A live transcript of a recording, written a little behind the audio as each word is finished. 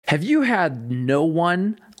Have you had no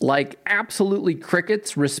one, like absolutely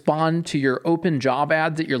crickets, respond to your open job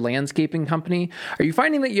ads at your landscaping company? Are you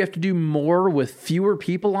finding that you have to do more with fewer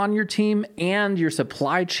people on your team and your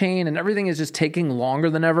supply chain and everything is just taking longer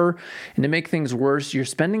than ever? And to make things worse, you're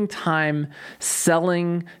spending time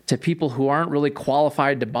selling to people who aren't really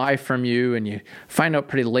qualified to buy from you, and you find out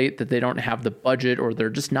pretty late that they don't have the budget or they're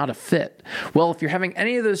just not a fit. Well, if you're having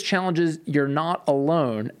any of those challenges, you're not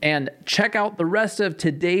alone. And check out the rest of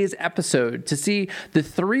today's episode to see the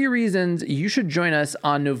 3 reasons you should join us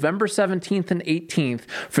on November 17th and 18th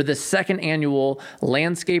for the 2nd annual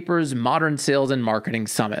Landscapers Modern Sales and Marketing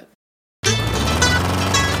Summit. We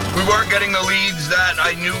weren't getting the leads that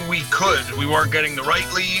I knew we could. We weren't getting the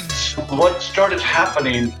right leads. What started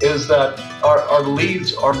happening is that our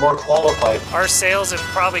leads are more qualified. Our sales have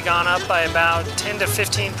probably gone up by about 10 to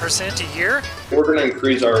 15% a year. We're going to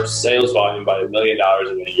increase our sales volume by $1 million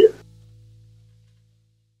in a year.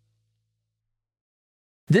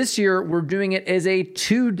 This year, we're doing it as a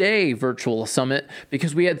 2-day virtual summit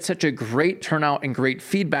because we had such a great turnout and great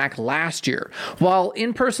feedback last year. While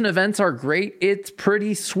in-person events are great, it's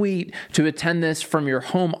pretty sweet to attend this from your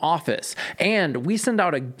home office. And we send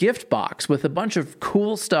out a gift box with a bunch of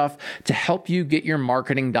cool stuff to help you get your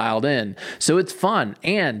marketing dialed in. So it's fun.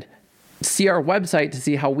 And see our website to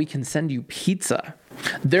see how we can send you pizza.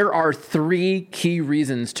 There are 3 key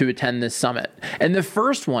reasons to attend this summit. And the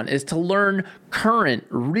first one is to learn current,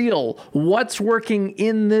 real, what's working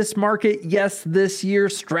in this market, yes, this year,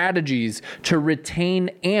 strategies to retain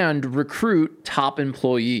and recruit top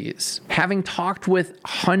employees. Having talked with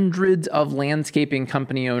hundreds of landscaping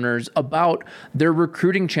company owners about their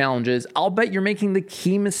recruiting challenges, I'll bet you're making the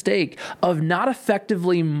key mistake of not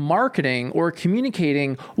effectively marketing or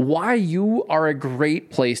communicating why you are a great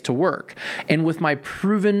place to work. And with my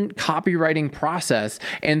proven copywriting process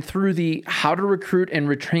and through the How to Recruit and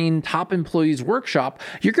Retain Top Employees workshop,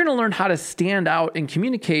 you're going to learn how to stand out and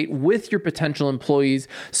communicate with your potential employees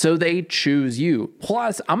so they choose you.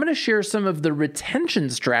 Plus, I'm going to share some of the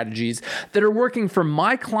retention strategies that are working for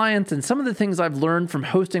my clients and some of the things I've learned from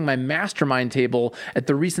hosting my mastermind table at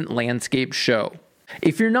the recent Landscape show.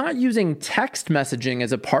 If you're not using text messaging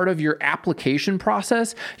as a part of your application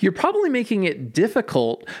process, you're probably making it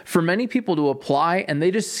difficult for many people to apply and they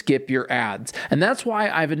just skip your ads. And that's why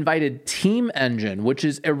I've invited Team Engine, which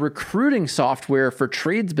is a recruiting software for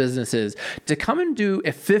trades businesses, to come and do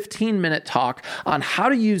a 15-minute talk on how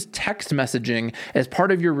to use text messaging as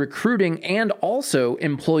part of your recruiting and also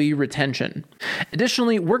employee retention.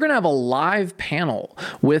 Additionally, we're going to have a live panel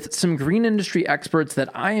with some green industry experts that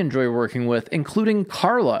I enjoy working with, including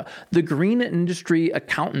Carla, the green industry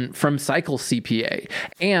accountant from Cycle CPA,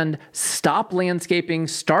 and Stop Landscaping,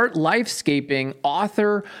 Start Lifescaping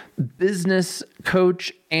author, business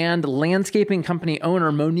coach, and landscaping company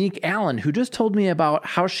owner Monique Allen, who just told me about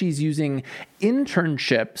how she's using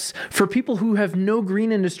internships for people who have no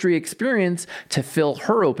green industry experience to fill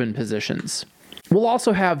her open positions. We'll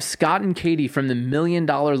also have Scott and Katie from the $1 Million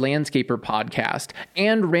Landscaper podcast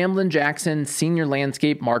and Ramblin' Jackson senior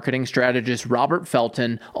landscape marketing strategist Robert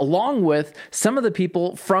Felton, along with some of the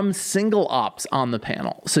people from Single Ops on the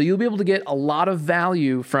panel. So you'll be able to get a lot of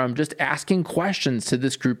value from just asking questions to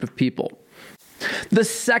this group of people. The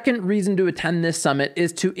second reason to attend this summit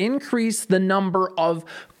is to increase the number of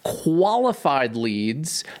qualified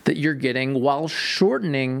leads that you're getting while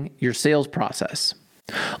shortening your sales process.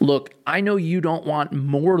 Look, I know you don't want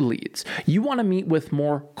more leads. You want to meet with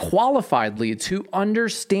more qualified leads who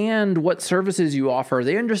understand what services you offer.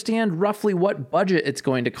 They understand roughly what budget it's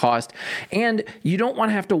going to cost. And you don't want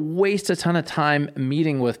to have to waste a ton of time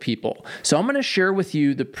meeting with people. So I'm going to share with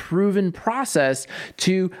you the proven process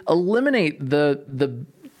to eliminate the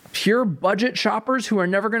pure budget shoppers who are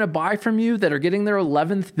never going to buy from you, that are getting their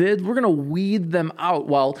 11th bid. We're going to weed them out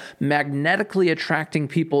while magnetically attracting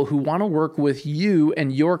people who want to work with you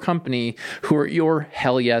and your company, who are your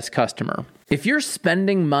hell yes customer. If you're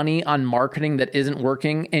spending money on marketing that isn't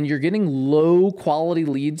working and you're getting low quality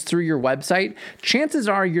leads through your website, chances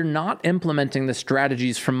are you're not implementing the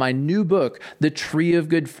strategies from my new book, The Tree of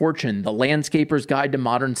Good Fortune, The Landscaper's Guide to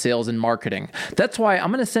Modern Sales and Marketing. That's why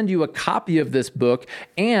I'm going to send you a copy of this book,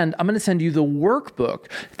 and I'm going to send you the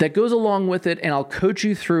workbook that goes along with it, and I'll coach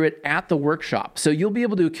you through it at the workshop. So you'll be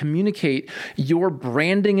able to communicate your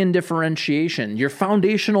branding and differentiation, your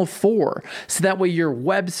foundational 4, so that way your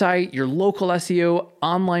website, your local SEO,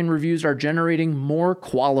 online reviews are generating more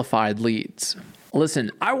qualified leads.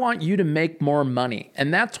 Listen, I want you to make more money,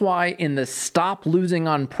 and that's why in the Stop Losing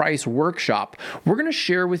on Price workshop, we're going to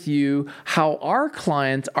share with you how our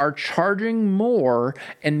clients are charging more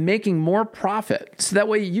and making more profit, so that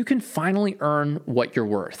way you can finally earn what you're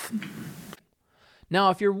worth. Now,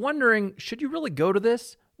 if you're wondering, should you really go to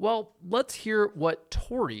this? Well, let's hear what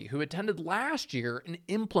Tori, who attended last year and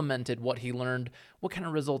implemented what he learned, what kind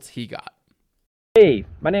of results he got. Hey,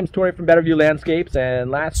 my name's Tori from Better View Landscapes,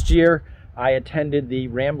 and last year I attended the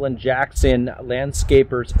Ramblin' Jackson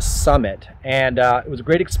Landscapers Summit, and it was a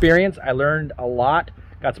great experience. I learned a lot,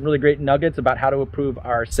 got some really great nuggets about how to improve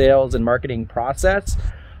our sales and marketing process,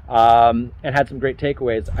 and had some great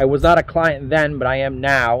takeaways. I was not a client then, but I am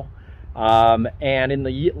now, and in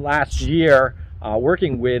the last year,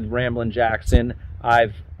 working with Ramblin' Jackson,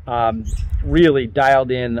 I've really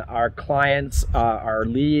dialed in our clients, our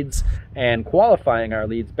leads, and qualifying our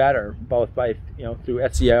leads better, both by through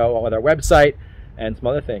SEO with our website and some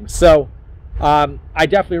other things. So I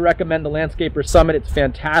definitely recommend the Landscaper Summit. It's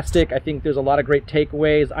fantastic. I think there's a lot of great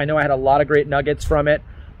takeaways. I know I had a lot of great nuggets from it,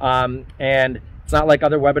 and it's not like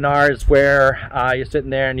other webinars where you're sitting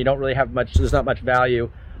there and you don't really have much. There's not much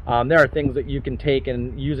value. There are things that you can take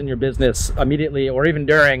and use in your business immediately, or even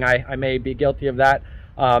during. I may be guilty of that.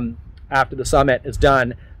 After the summit is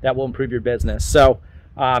done, that will improve your business. So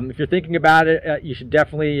if you're thinking about it, you should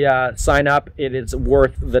definitely sign up. It is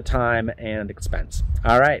worth the time and expense.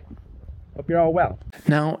 All right. Hope you're all well.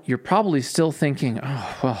 Now, you're probably still thinking,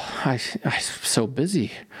 oh, well, I'm so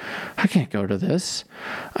busy. I can't go to this.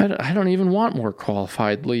 I don't even want more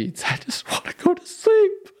qualified leads. I just want to go to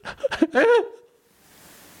sleep.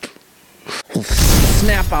 Well,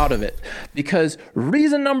 snap out of it, because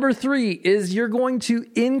reason number 3 is you're going to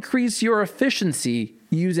increase your efficiency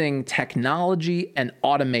using technology and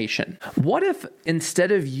automation. What if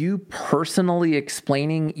instead of you personally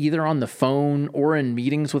explaining either on the phone or in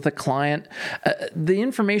meetings with a client, the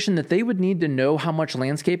information that they would need to know how much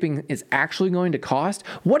landscaping is actually going to cost,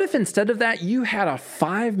 what if instead of that you had a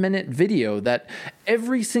 5-minute video that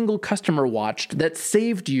every single customer watched that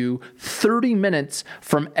saved you 30 minutes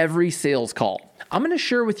from every sales call? I'm going to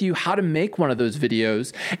share with you how to make one of those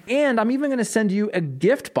videos, and I'm even going to send you a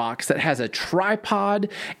gift box that has a tripod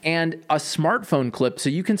and a smartphone clip so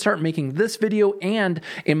you can start making this video and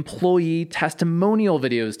employee testimonial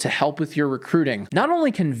videos to help with your recruiting. Not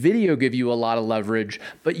only can video give you a lot of leverage,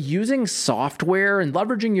 but using software and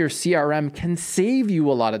leveraging your CRM can save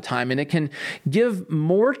you a lot of time, and it can give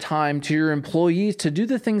more time to your employees to do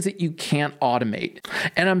the things that you can't automate.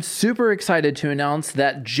 And I'm super excited to announce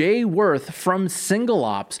that Jay Worth from Single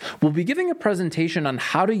Ops will be giving a presentation on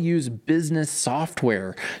how to use business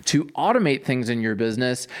software to automate things in your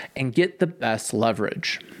business and get the best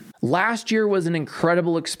leverage. Last year was an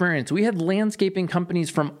incredible experience. We had landscaping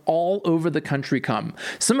companies from all over the country come.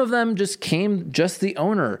 Some of them just came, just the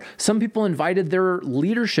owner. Some people invited their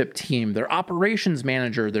leadership team, their operations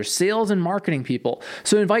manager, their sales and marketing people.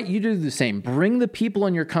 So I invite you to do the same. Bring the people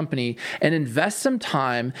in your company and invest some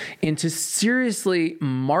time into seriously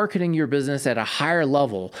marketing your business at a higher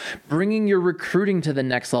level, bringing your recruiting to the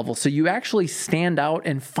next level so you actually stand out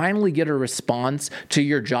and finally get a response to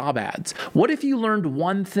your job ads. What if you learned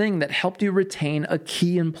one thing that helped you retain a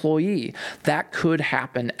key employee? That could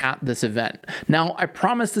happen at this event. Now, I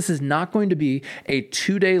promise this is not going to be a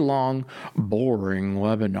 2-day long, boring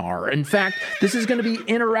webinar. In fact, this is going to be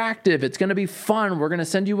interactive. It's going to be fun. We're going to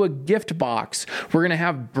send you a gift box. We're going to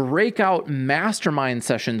have breakout mastermind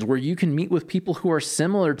sessions where you can meet with people who are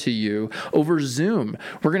similar to you over Zoom.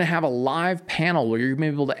 We're going to have a live panel where you're going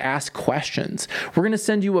to be able to ask questions. We're going to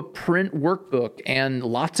send you a print workbook and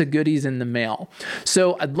lots of goodies in the mail.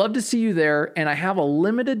 So I'd love to see you there, and I have a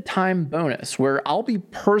limited time bonus where I'll be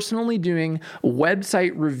personally doing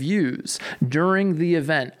website reviews during the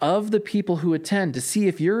event of the people who attend to see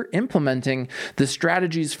if you're implementing the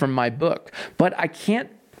strategies from my book. But I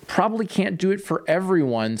probably can't do it for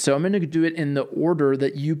everyone, so I'm going to do it in the order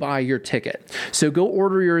that you buy your ticket. So go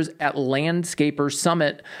order yours at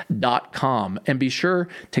landscapersummit.com, and be sure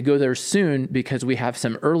to go there soon because we have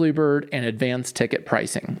some early bird and advanced ticket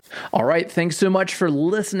pricing. All right, thanks so much for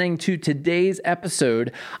listening to today's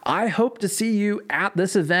episode. I hope to see you at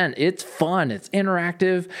this event. It's fun, it's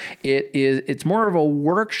interactive, it's more of a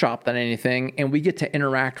workshop than anything, and we get to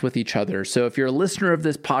interact with each other. So if you're a listener of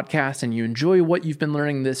this podcast and you enjoy what you've been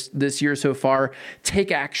learning this year so far,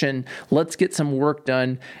 take action. Let's get some work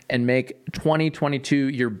done and make 2022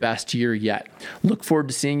 your best year yet. Look forward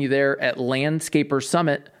to seeing you there at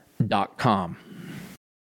landscapersummit.com.